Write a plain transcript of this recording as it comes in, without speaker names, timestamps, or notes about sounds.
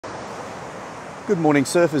Good morning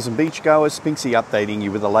surfers and beachgoers, Spinksy updating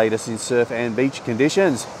you with the latest in surf and beach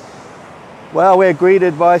conditions. Well, we're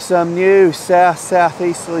greeted by some new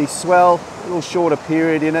south-southeasterly swell, a little shorter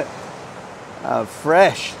period in it.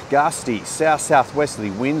 Fresh, gusty, south-southwesterly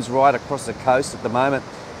winds right across the coast at the moment.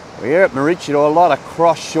 We're here at Maroochydore, a lot of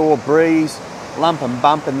cross-shore breeze, lump and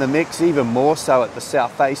bump in the mix, even more so at the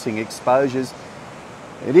south-facing exposures.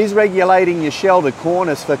 It is regulating your sheltered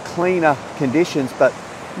corners for cleaner conditions, but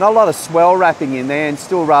not a lot of swell wrapping in there, and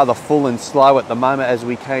still rather full and slow at the moment as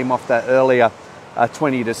we came off that earlier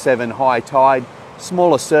 20 to 7 high tide.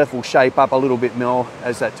 Smaller surf will shape up a little bit more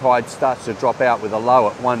as that tide starts to drop out with a low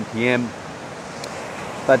at 1 p.m.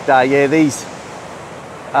 But yeah, these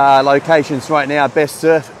locations right now, best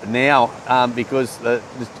surf now because the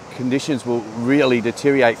conditions will really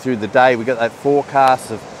deteriorate through the day. We've got that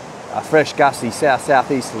forecast of fresh gusty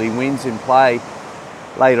south-southeasterly winds in play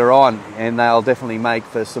later on, and they'll definitely make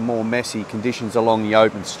for some more messy conditions along the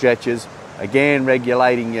open stretches. Again,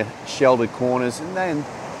 regulating your sheltered corners, and then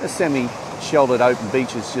the semi-sheltered open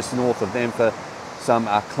beaches just north of them for some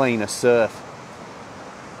cleaner surf.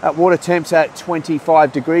 Water temps at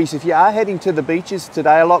 25 degrees. If you are heading to the beaches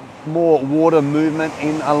today, a lot more water movement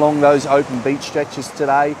in along those open beach stretches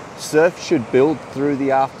today. Surf should build through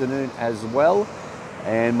the afternoon as well,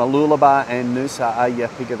 and Mooloolaba and Noosa are your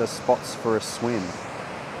pick of the spots for a swim.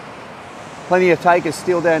 Plenty of takers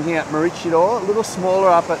still down here at Maroochydore, a little smaller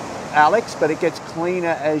up at Alex, but it gets cleaner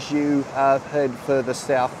as you head further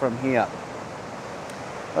south from here.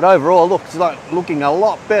 But overall, looks like looking a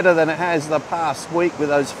lot better than it has the past week with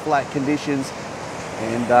those flat conditions,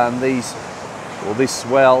 and this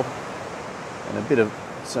swell and a bit of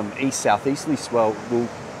some east-southeasterly swell will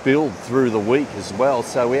build through the week as well.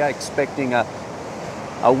 So we are expecting a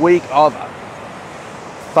week of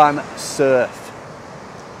fun surf.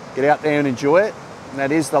 Get out there and enjoy it. And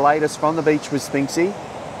that is the latest from the beach with Spinksy.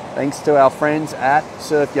 Thanks to our friends at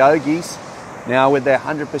Surf Yogis, now with their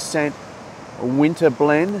 100% winter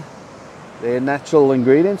blend, their natural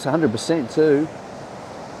ingredients, 100% too,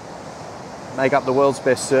 make up the world's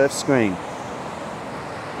best surf screen.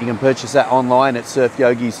 You can purchase that online at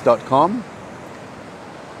surfyogis.com.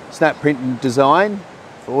 Snap print and design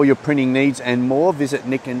for all your printing needs and more. Visit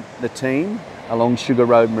Nick and the team along Sugar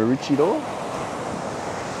Road, Maroochydore.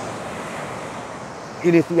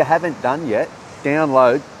 And if you haven't done yet,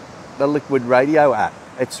 download the Liquid Radio app.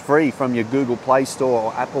 It's free from your Google Play Store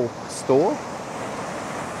or Apple Store.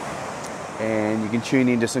 And you can tune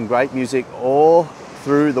into some great music all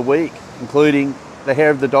through the week, including the Hair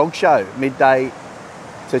of the Dog Show, midday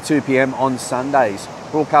to 2 p.m. on Sundays.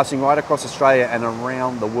 Broadcasting right across Australia and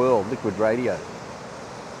around the world, Liquid Radio.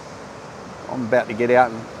 I'm about to get out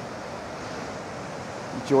and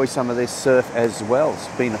enjoy some of this surf as well. It's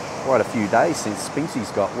been quite a few days since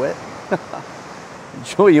Spinksy's got wet.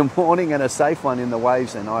 Enjoy your morning and a safe one in the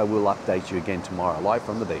waves, and I will update you again tomorrow live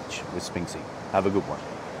from the beach with Spinksy. Have a good one.